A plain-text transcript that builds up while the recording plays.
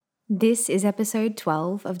This is episode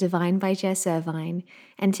 12 of Divine by Jess Irvine,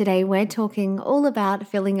 and today we're talking all about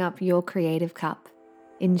filling up your creative cup.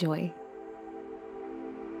 Enjoy.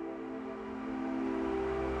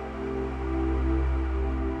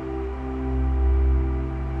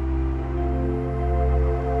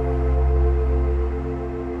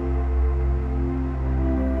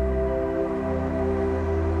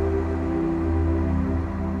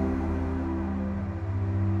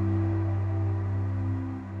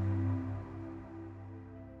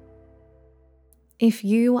 If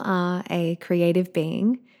you are a creative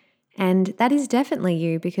being, and that is definitely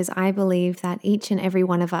you because I believe that each and every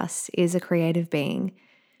one of us is a creative being,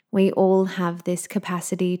 we all have this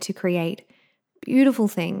capacity to create beautiful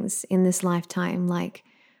things in this lifetime, like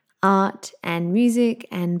art and music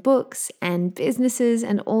and books and businesses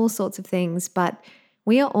and all sorts of things, but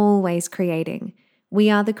we are always creating.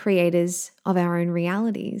 We are the creators of our own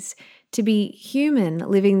realities. To be human,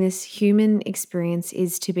 living this human experience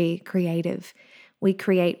is to be creative. We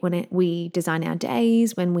create when we design our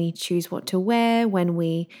days, when we choose what to wear, when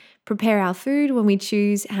we prepare our food, when we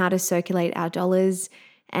choose how to circulate our dollars.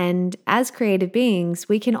 And as creative beings,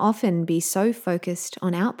 we can often be so focused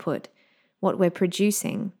on output, what we're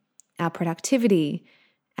producing, our productivity,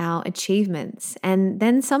 our achievements. And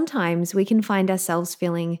then sometimes we can find ourselves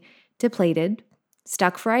feeling depleted,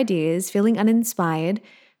 stuck for ideas, feeling uninspired,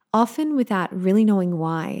 often without really knowing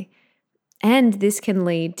why. And this can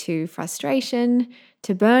lead to frustration,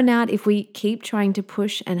 to burnout if we keep trying to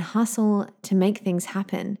push and hustle to make things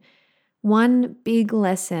happen. One big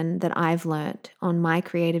lesson that I've learnt on my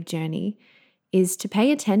creative journey is to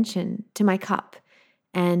pay attention to my cup.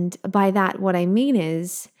 And by that, what I mean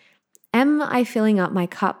is, am I filling up my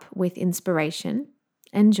cup with inspiration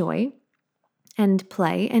and joy and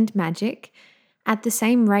play and magic at the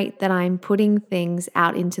same rate that I'm putting things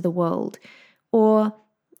out into the world? Or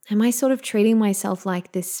am I sort of treating myself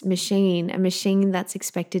like this machine, a machine that's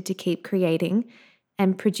expected to keep creating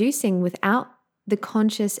and producing without the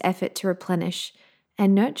conscious effort to replenish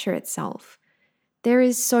and nurture itself? There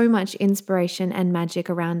is so much inspiration and magic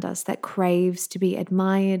around us that craves to be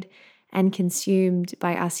admired and consumed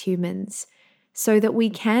by us humans, so that we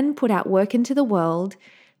can put out work into the world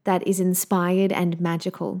that is inspired and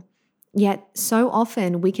magical. Yet, so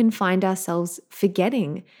often we can find ourselves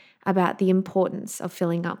forgetting about the importance of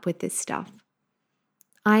filling up with this stuff.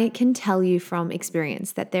 I can tell you from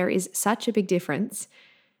experience that there is such a big difference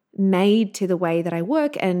made to the way that I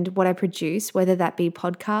work and what I produce, whether that be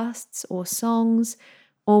podcasts or songs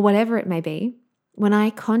or whatever it may be, when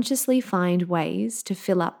I consciously find ways to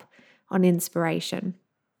fill up on inspiration.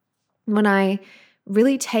 When I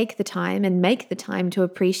really take the time and make the time to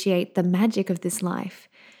appreciate the magic of this life,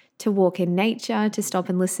 to walk in nature, to stop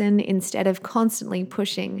and listen instead of constantly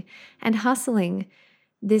pushing and hustling,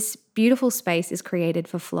 this beautiful space is created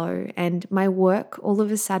for flow, and my work all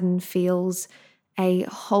of a sudden feels a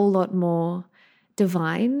whole lot more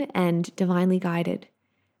divine and divinely guided.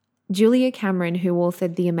 Julia Cameron, who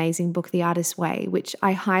authored the amazing book, The Artist's Way, which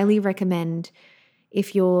I highly recommend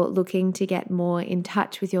if you're looking to get more in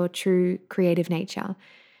touch with your true creative nature,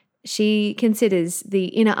 she considers the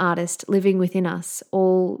inner artist living within us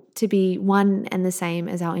all to be one and the same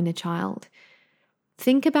as our inner child.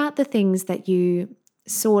 Think about the things that you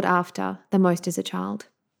sought after the most as a child: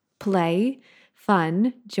 play,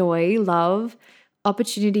 fun, joy, love,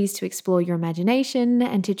 opportunities to explore your imagination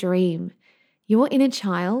and to dream. Your inner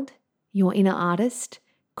child, your inner artist,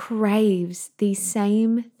 craves these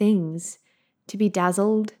same things: to be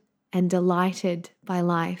dazzled and delighted by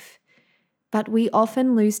life. But we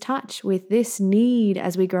often lose touch with this need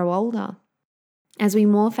as we grow older. As we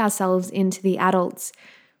morph ourselves into the adults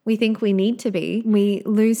we think we need to be, we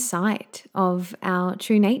lose sight of our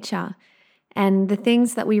true nature and the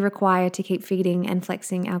things that we require to keep feeding and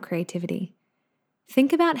flexing our creativity.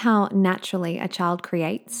 Think about how naturally a child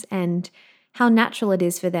creates and how natural it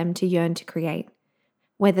is for them to yearn to create,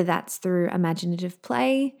 whether that's through imaginative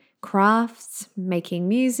play, crafts, making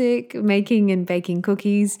music, making and baking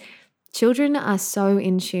cookies. Children are so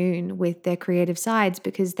in tune with their creative sides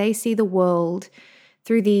because they see the world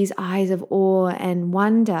through these eyes of awe and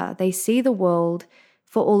wonder. They see the world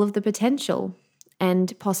for all of the potential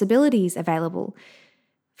and possibilities available.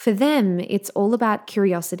 For them, it's all about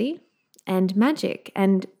curiosity and magic.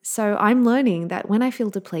 And so I'm learning that when I feel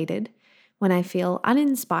depleted, when I feel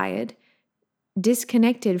uninspired,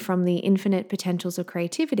 disconnected from the infinite potentials of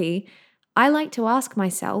creativity, I like to ask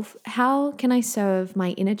myself, how can I serve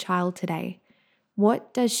my inner child today?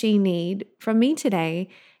 What does she need from me today?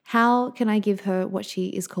 How can I give her what she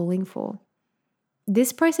is calling for?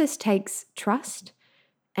 This process takes trust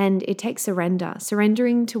And it takes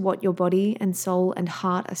surrendering to what your body and soul and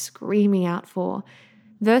heart are screaming out for,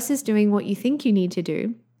 versus doing what you think you need to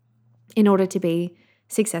do in order to be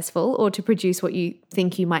successful or to produce what you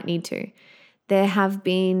think you might need to. There have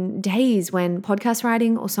been days when podcast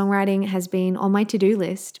writing or songwriting has been on my to-do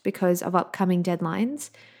list because of upcoming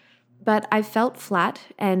deadlines, but I've felt flat,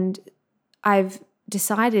 and I've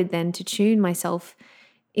decided then to tune myself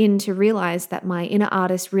in to realize that my inner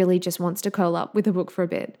artist really just wants to curl up with a book for a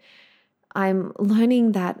bit. I'm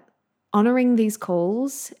learning that honoring these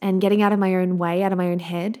calls and getting out of my own way, out of my own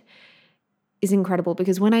head, is incredible,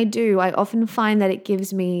 because when I do, I often find that it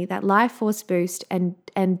gives me that life force boost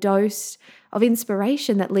and dose of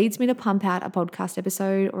inspiration that leads me to pump out a podcast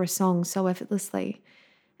episode or a song so effortlessly.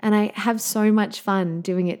 And I have so much fun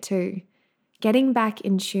doing it too. Getting back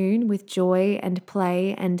in tune with joy and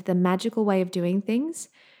play and the magical way of doing things,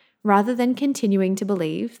 rather than continuing to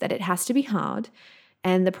believe that it has to be hard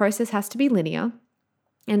and the process has to be linear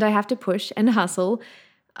and I have to push and hustle.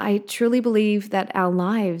 I truly believe that our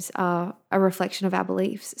lives are a reflection of our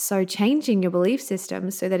beliefs. So changing your belief system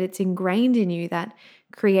so that it's ingrained in you that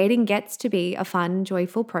creating gets to be a fun,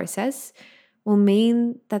 joyful process will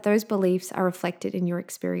mean that those beliefs are reflected in your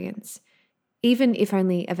experience, even if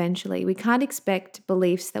only eventually. We can't expect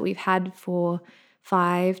beliefs that we've had for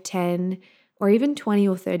 5, 10, or even 20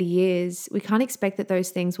 or 30 years. We can't expect that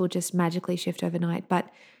those things will just magically shift overnight, but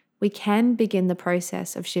we can begin the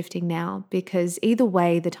process of shifting now, because either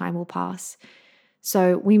way, the time will pass.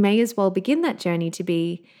 So we may as well begin that journey to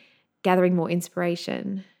be gathering more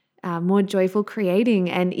inspiration, more joyful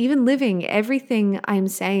creating, and even living. Everything I'm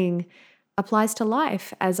saying applies to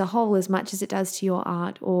life as a whole as much as it does to your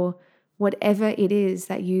art or whatever it is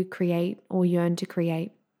that you create or yearn to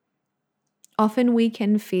create. Often we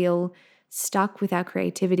can feel stuck with our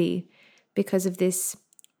creativity because of this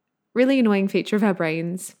really annoying feature of our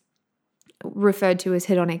brains referred to as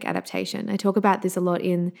hedonic adaptation. I talk about this a lot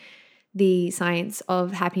in the Science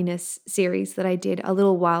of Happiness series that I did a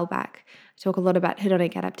little while back. I talk a lot about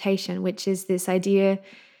hedonic adaptation, which is this idea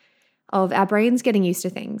of our brains getting used to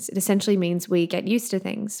things. It essentially means we get used to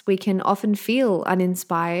things. We can often feel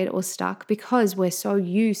uninspired or stuck because we're so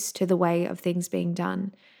used to the way of things being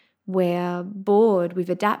done. We're bored, we've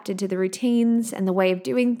adapted to the routines and the way of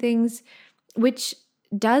doing things, which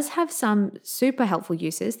does have some super helpful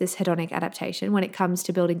uses, this hedonic adaptation, when it comes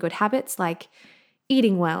to building good habits like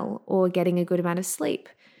eating well or getting a good amount of sleep.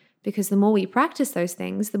 Because the more we practice those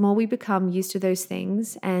things, the more we become used to those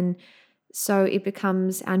things, and so it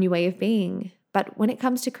becomes our new way of being. But when it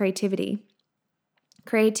comes to creativity,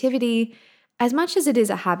 as much as it is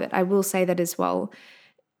a habit, I will say that as well,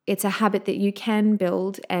 it's a habit that you can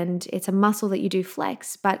build and it's a muscle that you do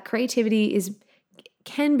flex, but creativity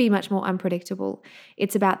can be much more unpredictable.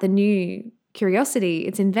 It's about the new, curiosity,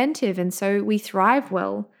 it's inventive, and so we thrive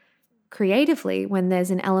well creatively when there's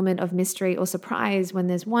an element of mystery or surprise, when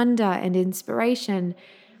there's wonder and inspiration.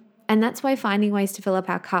 And that's why finding ways to fill up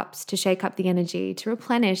our cups, to shake up the energy, to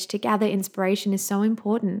replenish, to gather inspiration is so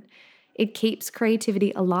important. It keeps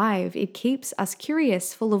creativity alive. It keeps us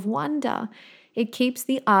curious, full of wonder. It keeps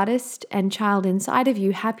the artist and child inside of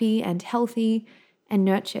you happy and healthy and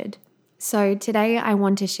nurtured. So today I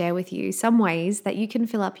want to share with you some ways that you can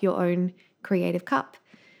fill up your own creative cup,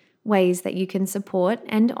 ways that you can support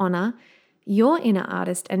and honor your inner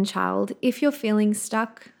artist and child if you're feeling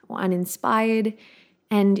stuck or uninspired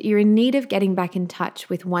and you're in need of getting back in touch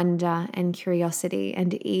with wonder and curiosity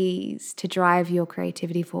and ease to drive your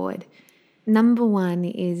creativity forward. Number 1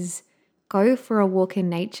 is go for a walk in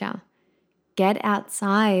nature. Get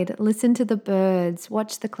outside, listen to the birds,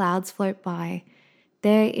 watch the clouds float by.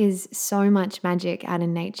 There is so much magic out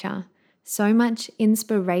in nature, so much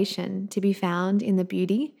inspiration to be found in the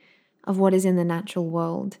beauty of what is in the natural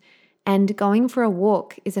world. And going for a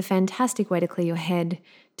walk is a fantastic way to clear your head,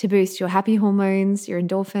 to boost your happy hormones, your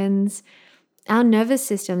endorphins. Our nervous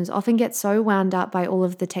systems often get so wound up by all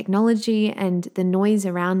of the technology and the noise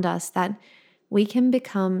around us that we can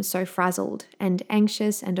become so frazzled and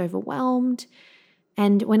anxious and overwhelmed.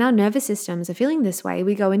 And when our nervous systems are feeling this way,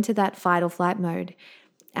 we go into that fight or flight mode.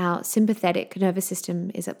 Our sympathetic nervous system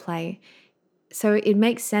is at play. So it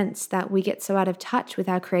makes sense that we get so out of touch with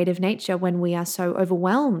our creative nature when we are so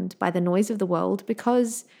overwhelmed by the noise of the world,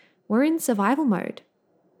 because we're in survival mode.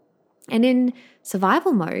 And in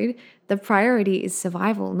survival mode, the priority is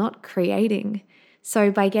survival, not creating. So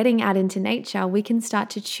by getting out into nature, we can start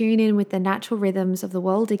to tune in with the natural rhythms of the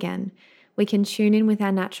world again. We can tune in with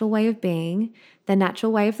our natural way of being, the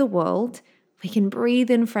natural way of the world. We can breathe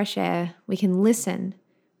in fresh air. We can listen.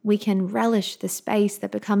 We can relish the space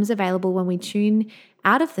that becomes available when we tune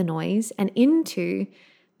out of the noise and into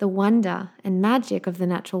the wonder and magic of the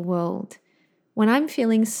natural world. When I'm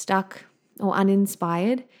feeling stuck or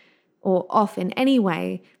uninspired or off in any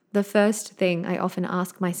way, the first thing I often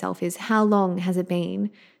ask myself is, how long has it been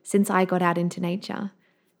since I got out into nature?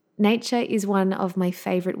 Nature is one of my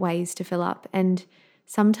favorite ways to fill up, and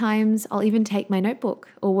sometimes I'll even take my notebook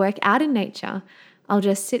or work out in nature. I'll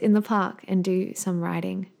just sit in the park and do some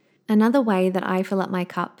writing. Another way that I fill up my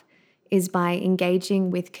cup is by engaging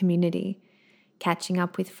with community, catching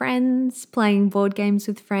up with friends, playing board games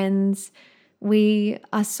with friends. We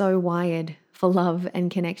are so wired for love and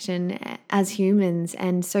connection as humans,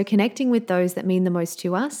 and so connecting with those that mean the most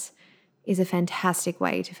to us is a fantastic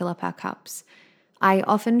way to fill up our cups. I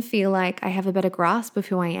often feel like I have a better grasp of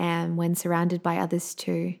who I am when surrounded by others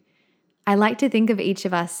too. I like to think of each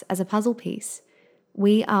of us as a puzzle piece.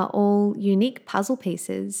 We are all unique puzzle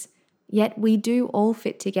pieces, yet we do all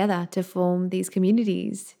fit together to form these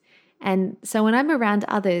communities. And so when I'm around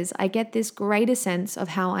others, I get this greater sense of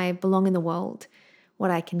how I belong in the world,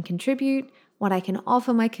 what I can contribute, what I can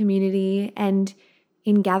offer my community. And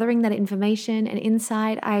in gathering that information and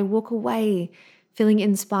insight, I walk away feeling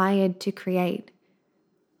inspired to create.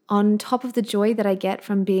 On top of the joy that I get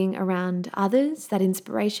from being around others, that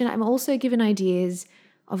inspiration, I'm also given ideas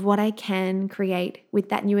of what I can create with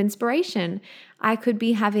that new inspiration. I could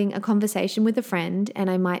be having a conversation with a friend and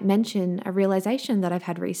I might mention a realization that I've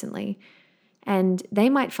had recently. And they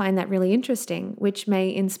might find that really interesting, which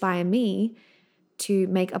may inspire me to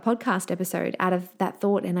make a podcast episode out of that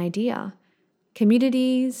thought and idea.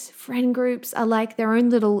 Communities, friend groups are like their own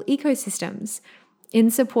little ecosystems. In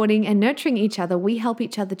supporting and nurturing each other, we help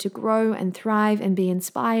each other to grow and thrive and be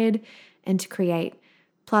inspired and to create.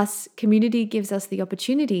 Plus, community gives us the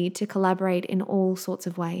opportunity to collaborate in all sorts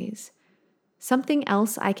of ways. Something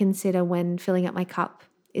else I consider when filling up my cup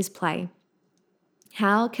is play.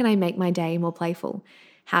 How can I make my day more playful?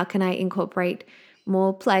 How can I incorporate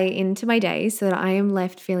more play into my day so that I am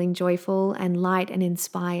left feeling joyful and light and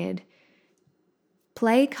inspired?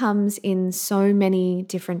 Play comes in so many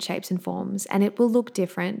different shapes and forms, and it will look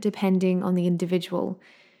different depending on the individual.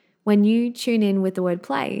 When you tune in with the word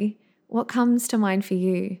play, what comes to mind for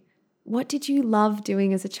you? What did you love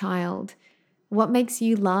doing as a child? What makes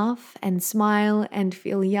you laugh and smile and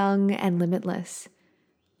feel young and limitless?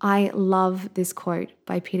 I love this quote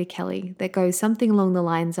by Peter Kelly that goes something along the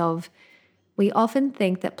lines of, "We often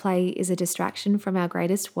think that play is a distraction from our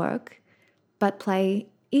greatest work, but play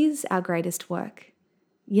is our greatest work."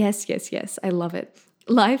 Yes, yes, yes, I love it.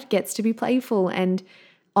 Life gets to be playful, and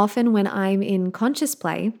often when I'm in conscious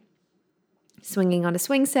play, swinging on a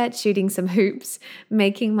swing set, shooting some hoops,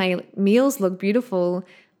 making my meals look beautiful,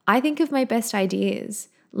 I think of my best ideas.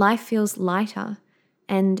 Life feels lighter,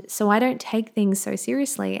 and so I don't take things so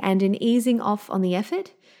seriously. And in easing off on the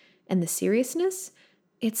effort and the seriousness,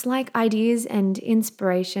 it's like ideas and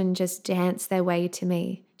inspiration just dance their way to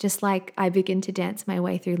me, just like I begin to dance my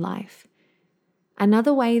way through life.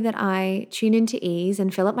 Another way that I tune into ease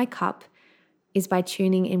and fill up my cup is by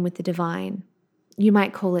tuning in with the divine. You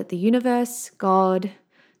might call it the universe, God,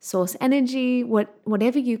 source energy,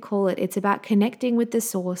 whatever you call it. It's about connecting with the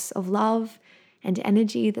source of love and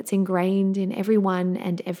energy that's ingrained in everyone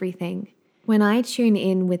and everything. When I tune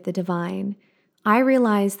in with the divine, I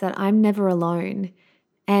realize that I'm never alone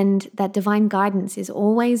and that divine guidance is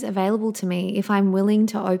always available to me if I'm willing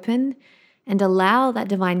to open and allow that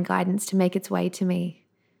divine guidance to make its way to me.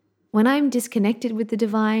 When I'm disconnected with the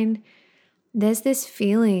divine, there's this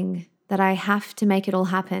feeling that I have to make it all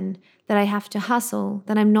happen, that I have to hustle,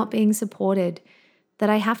 that I'm not being supported, that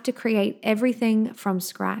I have to create everything from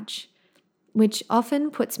scratch, which often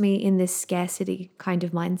puts me in this scarcity kind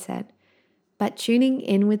of mindset. But tuning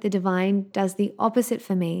in with the divine does the opposite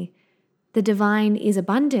for me. The divine is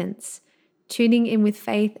abundance. Tuning in with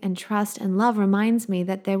faith and trust and love reminds me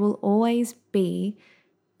that there will always be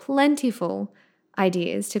plentiful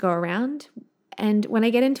ideas to go around. And when I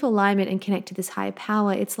get into alignment and connect to this higher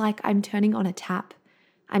power, it's like I'm turning on a tap.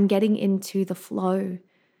 I'm getting into the flow.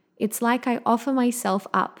 It's like I offer myself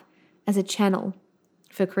up as a channel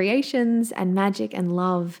for creations and magic and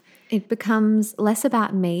love. It becomes less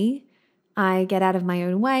about me. I get out of my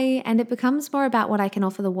own way, and it becomes more about what I can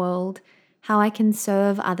offer the world, how I can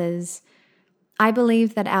serve others. I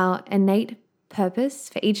believe that our innate purpose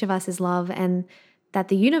for each of us is love, and that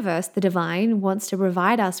the universe, the divine, wants to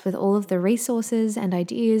provide us with all of the resources and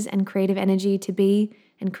ideas and creative energy to be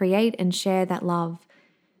and create and share that love.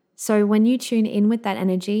 So when you tune in with that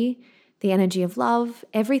energy, the energy of love,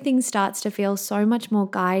 everything starts to feel so much more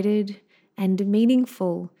guided and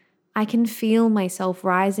meaningful. I can feel myself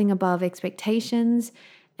rising above expectations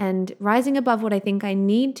and rising above what I think I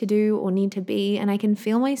need to do or need to be. And I can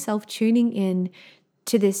feel myself tuning in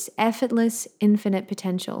to this effortless, infinite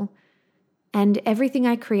potential. And everything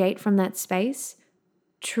I create from that space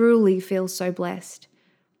truly feels so blessed.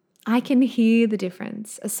 I can hear the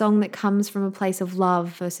difference, a song that comes from a place of love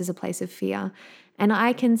versus a place of fear. And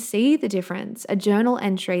I can see the difference, a journal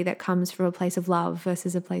entry that comes from a place of love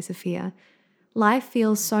versus a place of fear. Life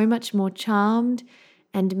feels so much more charmed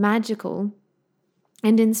and magical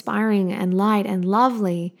and inspiring and light and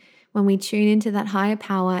lovely when we tune into that higher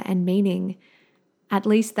power and meaning. At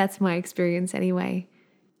least that's my experience anyway.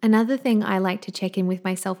 Another thing I like to check in with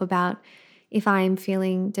myself about if I'm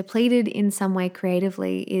feeling depleted in some way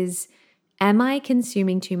creatively is, am I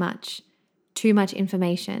consuming too much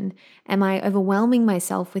information? Am I overwhelming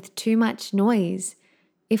myself with too much noise?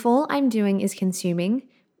 If all I'm doing is consuming,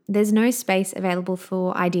 there's no space available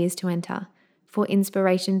for ideas to enter, for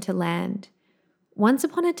inspiration to land. Once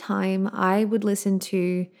upon a time, I would listen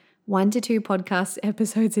to 1 to 2 podcast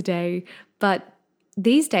episodes a day, but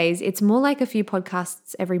these days it's more like a few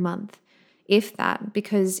podcasts every month, if that,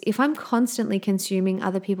 because if I'm constantly consuming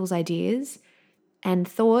other people's ideas and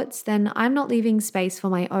thoughts, then I'm not leaving space for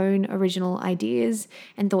my own original ideas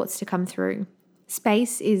and thoughts to come through.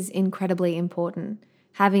 Space is incredibly important.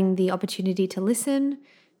 Having the opportunity to listen,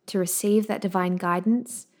 to receive that divine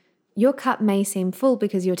guidance. Your cup may seem full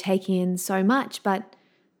because you're taking in so much, but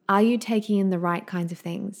are you taking in the right kinds of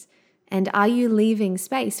things? And are you leaving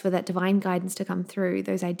space for that divine guidance to come through,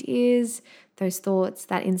 those ideas, those thoughts,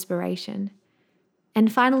 that inspiration?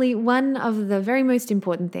 And finally, one of the very most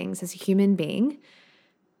important things as a human being,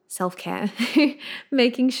 self-care,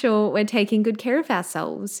 making sure we're taking good care of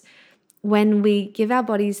ourselves. When we give our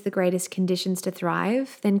bodies the greatest conditions to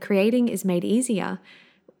thrive, then creating is made easier.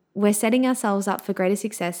 We're setting ourselves up for greater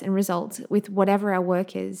success and results with whatever our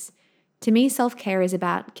work is. To me, self-care is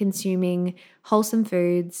about consuming wholesome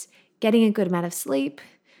foods, getting a good amount of sleep.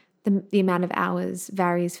 The amount of hours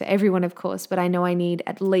varies for everyone, of course, but I know I need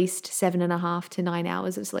at least 7.5 to 9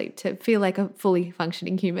 hours of sleep to feel like a fully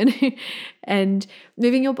functioning human. And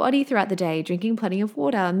moving your body throughout the day, drinking plenty of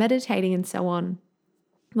water, meditating, and so on.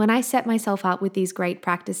 When I set myself up with these great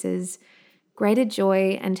practices, greater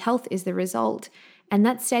joy and health is the result. And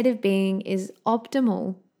that state of being is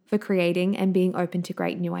optimal for creating and being open to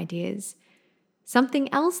great new ideas.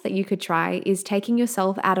 Something else that you could try is taking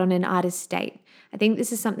yourself out on an artist date. I think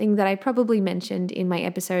this is something that I probably mentioned in my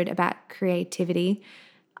episode about creativity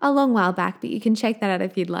a long while back, but you can check that out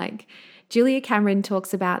if you'd like. Julia Cameron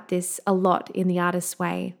talks about this a lot in The Artist's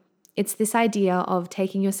Way. It's this idea of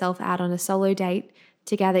taking yourself out on a solo date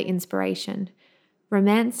to gather inspiration,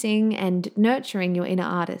 romancing and nurturing your inner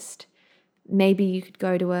artist. Maybe you could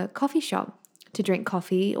go to a coffee shop to drink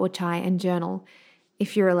coffee or chai and journal,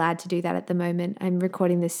 if you're allowed to do that at the moment. I'm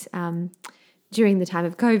recording this during the time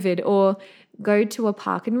of COVID, or go to a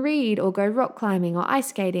park and read, or go rock climbing or ice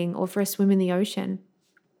skating, or for a swim in the ocean.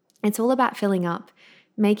 It's all about filling up,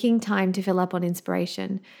 making time to fill up on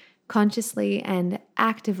inspiration, consciously and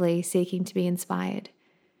actively seeking to be inspired.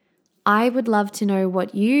 I would love to know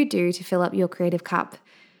what you do to fill up your creative cup.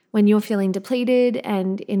 When you're feeling depleted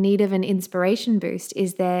and in need of an inspiration boost,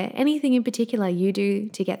 is there anything in particular you do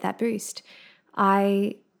to get that boost?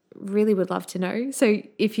 I really would love to know. So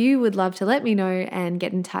if you would love to let me know and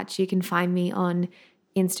get in touch, you can find me on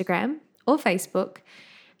Instagram or Facebook.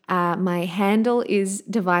 My handle is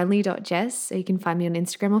divinely.jess, so you can find me on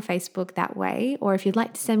Instagram or Facebook that way. Or if you'd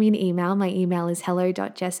like to send me an email, my email is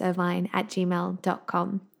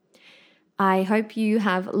hello.jessirvine@gmail.com. I hope you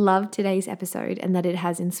have loved today's episode and that it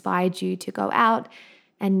has inspired you to go out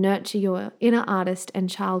and nurture your inner artist and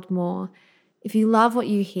child more. If you love what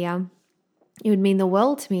you hear, it would mean the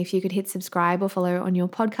world to me if you could hit subscribe or follow on your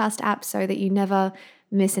podcast app so that you never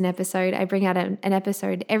miss an episode. I bring out an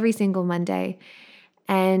episode every single Monday.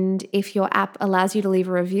 And if your app allows you to leave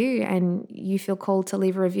a review and you feel called to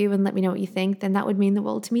leave a review and let me know what you think, then that would mean the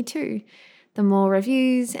world to me too. The more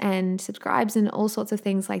reviews and subscribes and all sorts of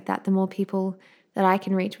things like that, the more people that I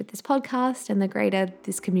can reach with this podcast and the greater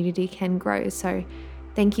this community can grow. So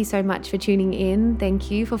thank you so much for tuning in.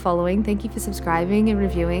 Thank you for following. Thank you for subscribing and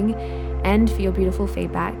reviewing and for your beautiful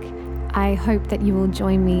feedback. I hope that you will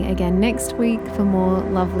join me again next week for more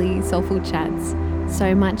lovely, soulful chats.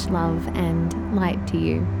 So much love and light to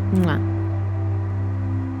you. Mwah.